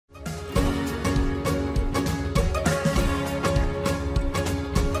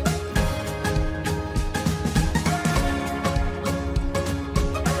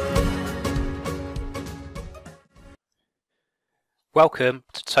Welcome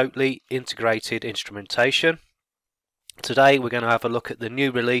to Totally Integrated Instrumentation. Today we're going to have a look at the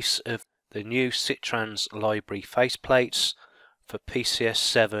new release of the new SITRANS Library faceplates for PCS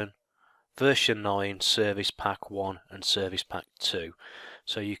 7 version 9 Service Pack 1 and Service Pack 2.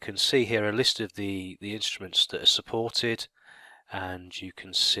 So you can see here a list of the instruments that are supported, and you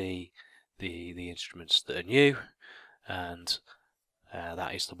can see the instruments that are new, and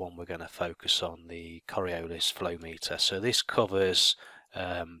that is the one we're going to focus on, the Coriolis flow meter. So this covers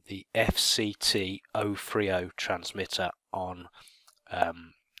the FCT030 transmitter on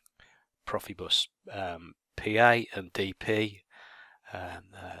Profibus PA and DP,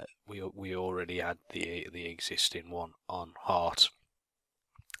 and we already had the existing one on Heart.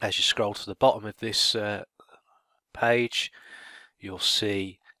 As you scroll to the bottom of this page, you'll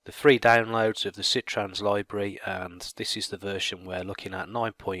see the free downloads of the SITRANS library, and this is the version we're looking at,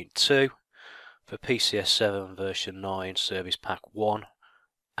 9.2 for PCS 7 version 9 Service Pack 1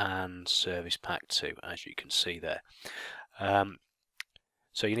 and Service Pack 2, as you can see there.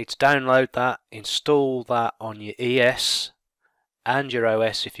 So you need to download that, install that on your ES and your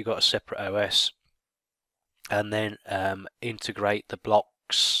OS if you've got a separate OS, and then integrate the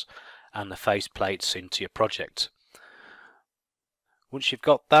blocks and the faceplates into your project. Once you've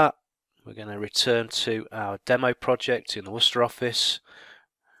got that, we're going to return to our demo project in the Worcester office.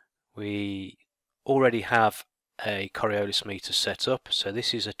 We already have a Coriolis meter set up, so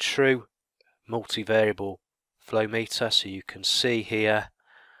this is a true multivariable flow meter. So you can see here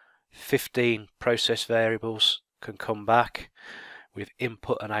 15 process variables can come back with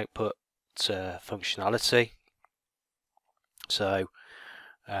input and output functionality. So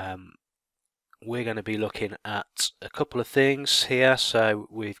we're going to be looking at a couple of things here. So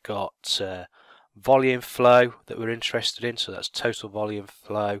we've got volume flow that we're interested in, so that's total volume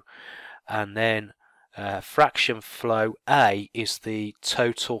flow, and then fraction flow A is the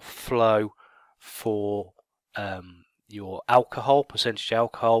total flow for your alcohol, percentage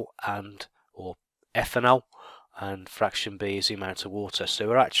alcohol, and or ethanol, and fraction B is the amount of water. So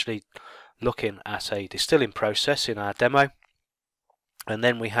we're actually looking at a distilling process in our demo. And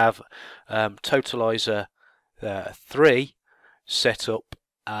then we have totalizer 3 set up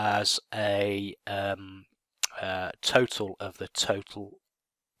as a total of the total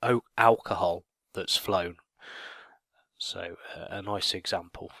alcohol that's flown. So a nice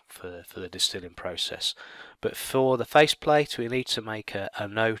example for the distilling process. But for the faceplate, we need to make a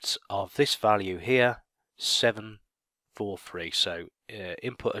note of this value here, 743. So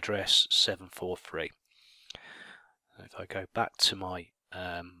input address 743. If I go back to my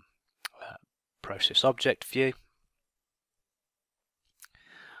process object view,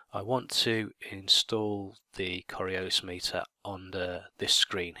 I want to install the Coriolis meter under this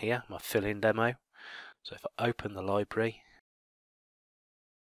screen here, my fill-in demo. So if I open the library,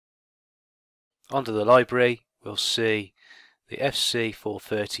 under the library we'll see the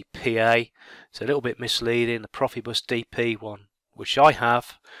FC030 PA. It's a little bit misleading. The Profibus DP one, which I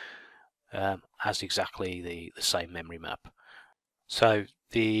have, has exactly the same memory map. So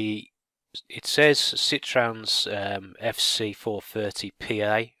it says SITRANS FC030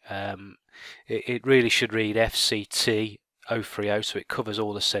 PA. It really should read FCT030, so it covers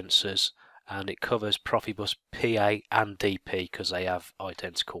all the sensors, and it covers Profibus PA and DP because they have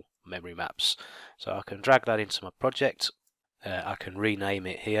identical memory maps. So I can drag that into my project. I can rename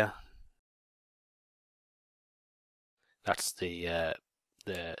it here. That's the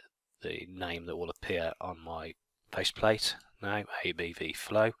name that will appear on my faceplate now, ABV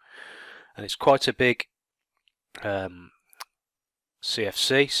flow, and it's quite a big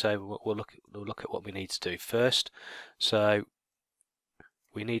CFC. So we'll look at what we need to do first. So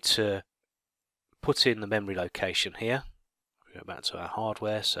we need to put in the memory location here. We go back to our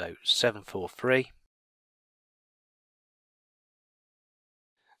hardware, so 743.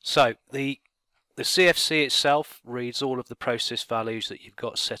 So the CFC itself reads all of the process values that you've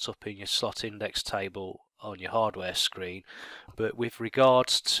got set up in your slot index table on your hardware screen, but with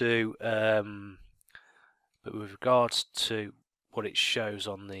regards to what it shows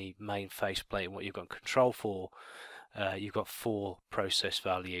on the main faceplate and what you've got control for, you've got 4 process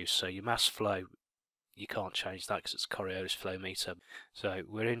values. So your mass flow, you can't change that because it's a Coriolis flow meter. So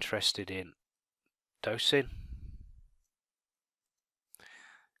we're interested in dosing,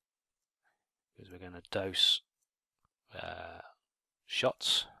 because we're going to dose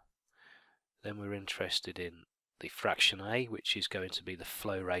shots. Then we're interested in the fraction A, which is going to be the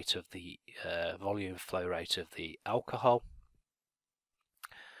flow rate of the volume flow rate of the alcohol.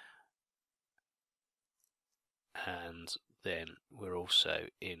 And then we're also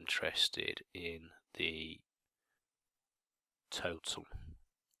interested in the total.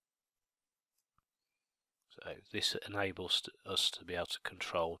 So this enables us to be able to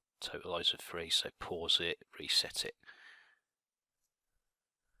control totalizer free, so pause it, reset it.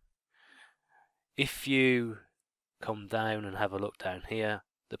 If you come down and have a look down here,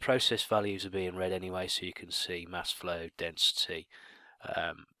 the process values are being read anyway, so you can see mass flow, density,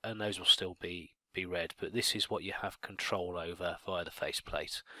 and those will still be read, but this is what you have control over via the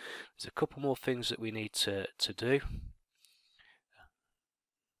faceplate. There's a couple more things that we need to do.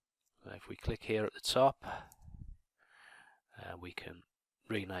 If we click here at the top, we can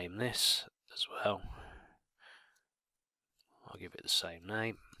rename this as well. I'll give it the same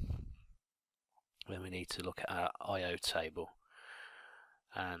name. Then we need to look at our I/O table,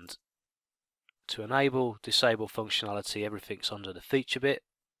 and to enable disable functionality, everything's under the feature bit,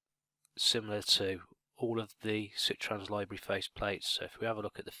 similar to all of the SITRANS Library faceplates. So if we have a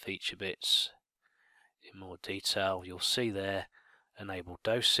look at the feature bits in more detail, you'll see there enable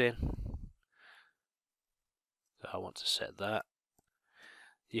dosing. So I want to set that.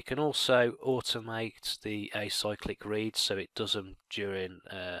 You can also automate the acyclic reads, so it does them during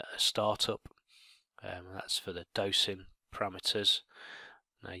a startup. That's for the dosing parameters.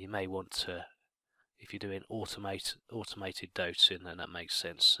 Now you may want to, if you're doing automated dosing, then that makes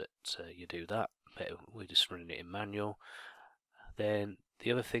sense that you do that. But we're just running it in manual. Then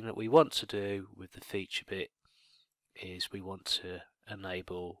the other thing that we want to do with the feature bit is we want to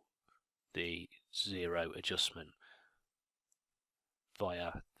enable the zero adjustment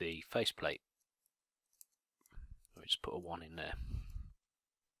via the faceplate. We'll just put a 1 in there.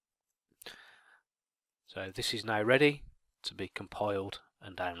 So this is now ready to be compiled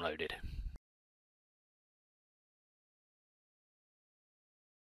and downloaded.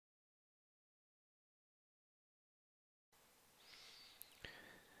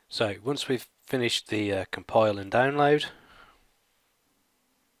 So once we've finished the compile and download,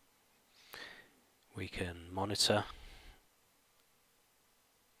 we can monitor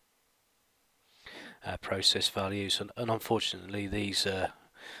our process values, and unfortunately these the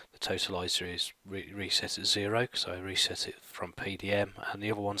totalizer is reset at 0 because I reset it from PDM, and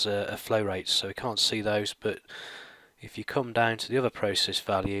the other ones are flow rates, so we can't see those. But if you come down to the other process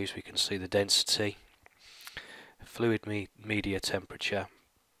values, we can see the density, fluid media temperature,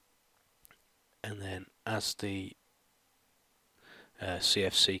 and then as the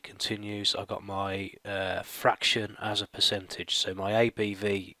CFC continues, I got my fraction as a percentage. So my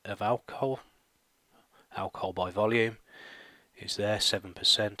ABV of alcohol by volume is there,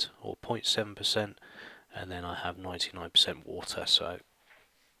 7% or 0.7%, and then I have 99% water. So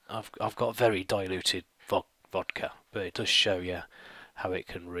I've got very diluted vodka, but it does show you how it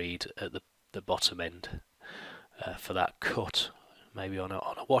can read at the bottom end for that cut, maybe on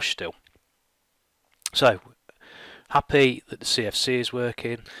a wash still. So happy that the CFC is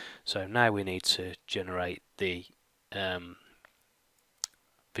working. So now we need to generate the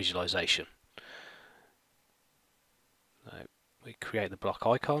visualization. So we create the block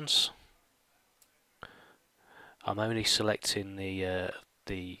icons. I'm only selecting the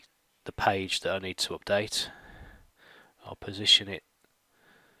page that I need to update. I'll position it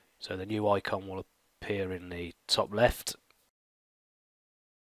so the new icon will appear in the top left.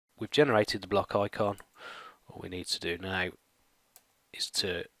 We've generated the block icon. What we need to do now is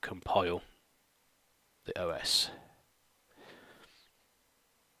to compile the OS.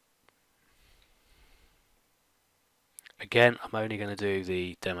 Again, I'm only going to do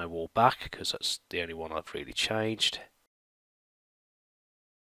the demo wall back because that's the only one I've really changed.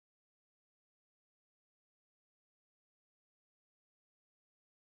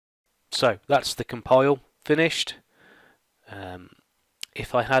 So that's the compile finished.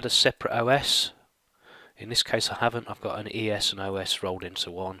 If I had a separate OS, in this case I haven't, I've got an ES and OS rolled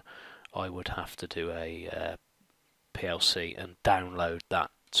into one, I would have to do a PLC and download that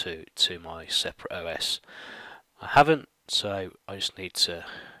to my separate OS. I haven't, so I just need to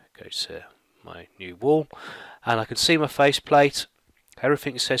go to my new wall, and I can see my faceplate.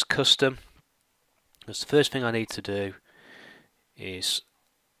 Everything says custom. That's the first thing I need to do is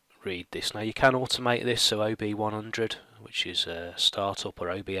read this. Now you can automate this, so OB100, which is a startup, or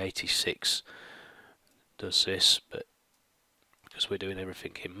OB86 does this, but because we're doing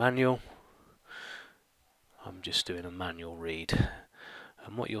everything in manual, I'm just doing a manual read.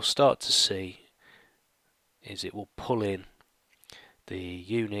 And what you'll start to see is it will pull in the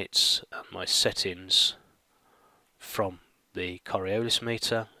units and my settings from the Coriolis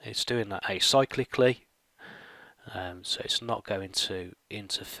meter. It's doing that acyclically, so it's not going to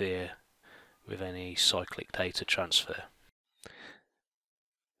interfere with any cyclic data transfer.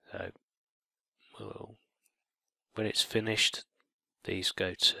 So we'll when it's finished, these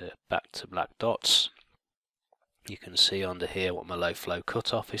go back to black dots. You can see under here what my low flow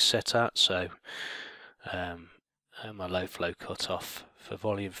cutoff is set at. So my low flow cutoff for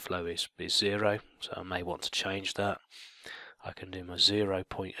volume flow is 0, so I may want to change that. I can do my 0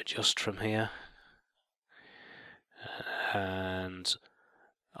 point adjust from here, and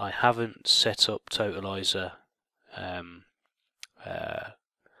I haven't set up totalizer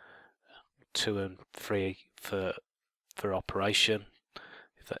 2 and 3 for operation.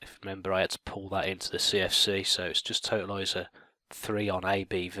 If you remember, I had to pull that into the CFC, so it's just totalizer 3 on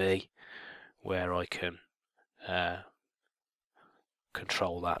ABV where I can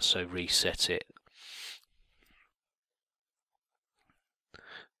control that, so reset it.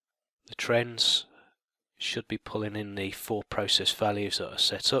 The trends should be pulling in the 4 process values that are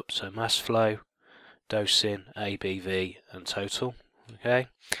set up, so mass flow, dosing, ABV and total. Okay,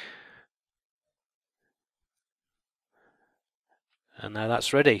 and now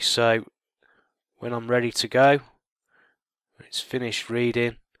that's ready. So when I'm ready to go, when it's finished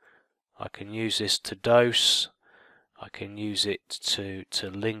reading, I can use this to dose. I can use it to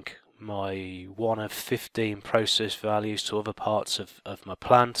link my 1 of 15 process values to other parts of my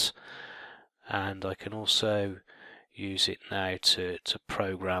plant, and I can also use it now to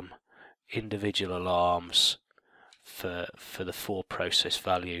program individual alarms for the 4 process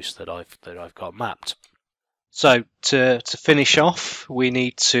values that I've got mapped. So to finish off, we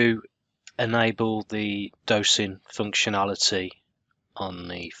need to enable the dosing functionality on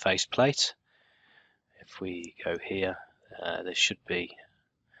the faceplate. If we go here, there should be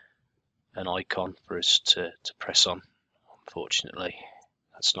an icon for us to press on. Unfortunately,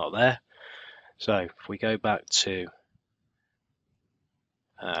 that's not there. So if we go back to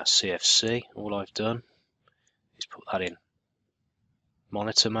CFC, all I've done is put that in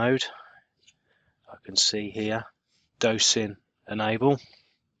monitor mode. I can see here dosing enable.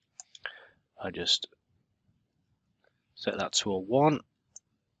 I just set that to a 1.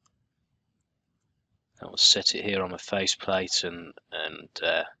 I will set it here on my faceplate and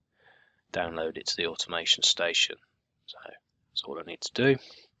download it to the automation station. So that's all I need to do.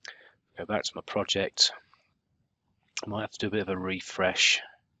 Go back to my project. I might have to do a bit of a refresh.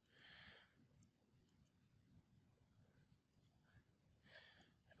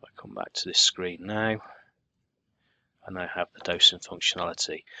 If I come back to this screen now, I now have the dosing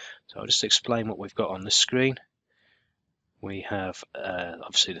functionality. So I'll just explain what we've got on this screen. We have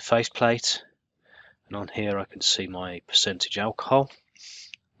obviously the faceplate, and on here I can see my percentage alcohol.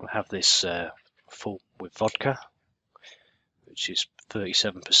 I have this full with vodka, which is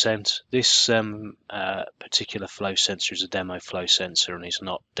 37%. This particular flow sensor is a demo flow sensor and is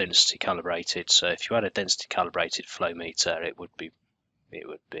not density calibrated. So if you had a density calibrated flow meter, it would be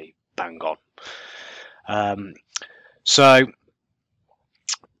bang on. So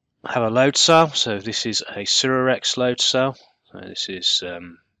I have a load cell. So this is a Syrorex load cell. So this is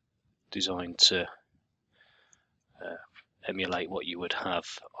designed to emulate what you would have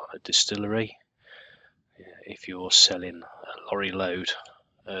on a distillery if you're selling a lorry load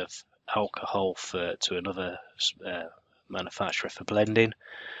of alcohol to another manufacturer for blending.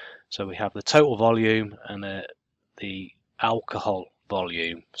 So we have the total volume and the alcohol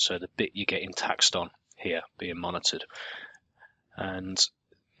volume, so the bit you're getting taxed on here being monitored. And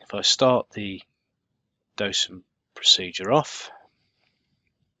if I start the dosing procedure off,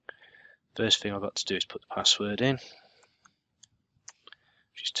 first thing I've got to do is put the password in,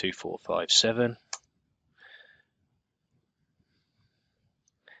 which is 2457.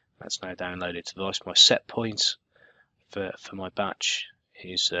 That's now downloaded to the device. My set point for my batch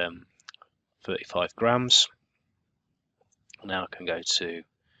is 35 grams. Now I can go to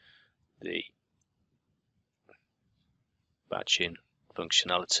the batching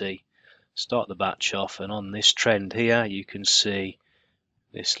functionality, start the batch off, and on this trend here you can see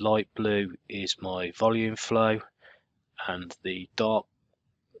this light blue is my volume flow and the dark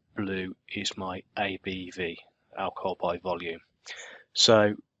blue is my ABV, alcohol by volume.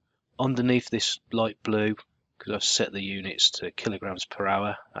 So underneath this light blue, because I've set the units to kilograms per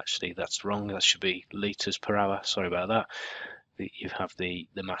hour, actually that's wrong, that should be litres per hour, sorry about that. You have the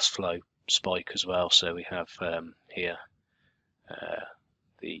mass flow spike as well, so we have here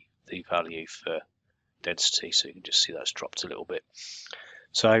the value for density, so you can just see that's dropped a little bit.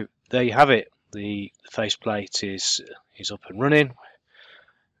 So there you have it, the faceplate is up and running,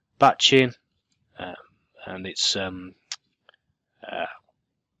 batching, and it's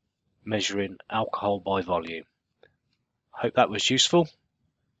measuring alcohol by volume. Hope that was useful.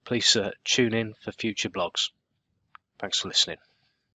 Please tune in for future blogs. Thanks for listening.